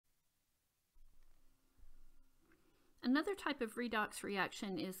Another type of redox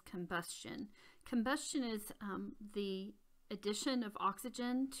reaction is combustion. Combustion is the addition of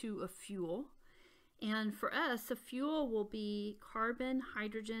oxygen to a fuel. And for us, a fuel will be carbon,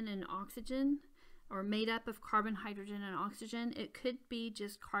 hydrogen, and oxygen, or made up of carbon, hydrogen, and oxygen. It could be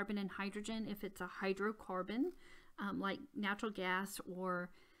just carbon and hydrogen if it's a hydrocarbon, like natural gas or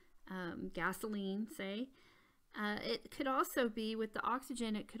gasoline, say. It could also be, with the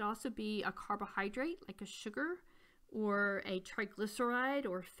oxygen, it could also be a carbohydrate, like a sugar, or a triglyceride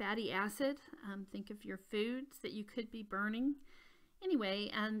or fatty acid. Think of your foods that you could be burning.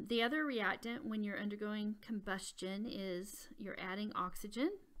 Anyway, the other reactant when you're undergoing combustion is you're adding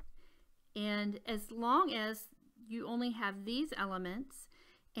oxygen. And as long as you only have these elements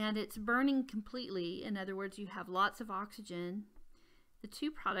and it's burning completely, in other words, you have lots of oxygen, the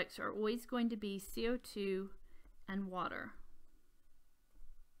two products are always going to be CO2 and water.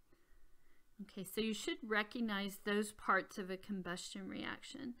 Okay, so you should recognize those parts of a combustion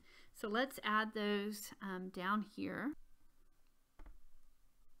reaction. So let's add those down here.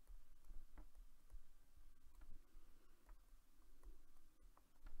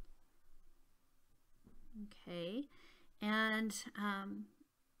 Okay, and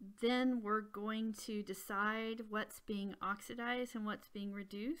then we're going to decide what's being oxidized and what's being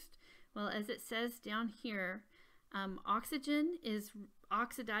reduced. Well, as it says down here, oxygen is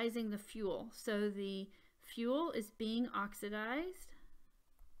oxidizing the fuel. So the fuel is being oxidized,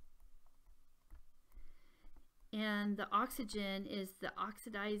 and the oxygen is the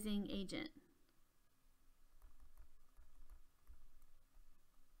oxidizing agent.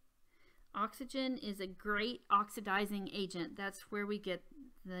 Oxygen is a great oxidizing agent. That's where we get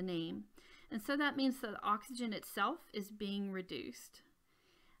the name. And so that means that the oxygen itself is being reduced.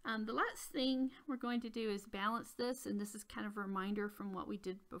 The last thing we're going to do is balance this, and this is kind of a reminder from what we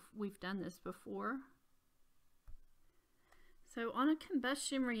did we've done this before. So on a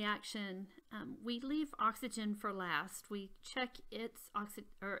combustion reaction, we leave oxygen for last. We check its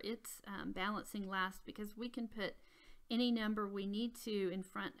balancing last because we can put any number we need to in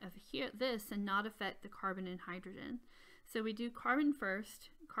front of this and not affect the carbon and hydrogen. So we do carbon first.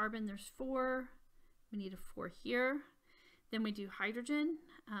 Carbon, there's 4. We need a 4 here. Then we do hydrogen.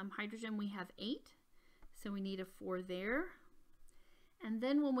 Hydrogen, we have 8. So we need a 4 there. And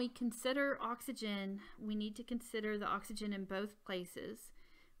then when we consider oxygen, we need to consider the oxygen in both places.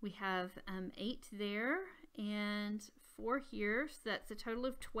 We have 8 there and 4 here. So that's a total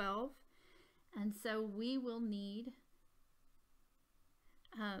of 12. And so we will need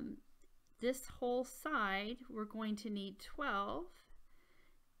this whole side, we're going to need 12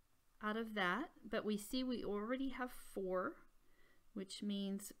 out of that, but we see we already have 4, which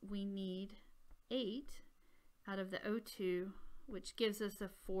means we need 8 out of the O2, which gives us a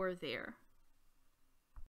 4 there.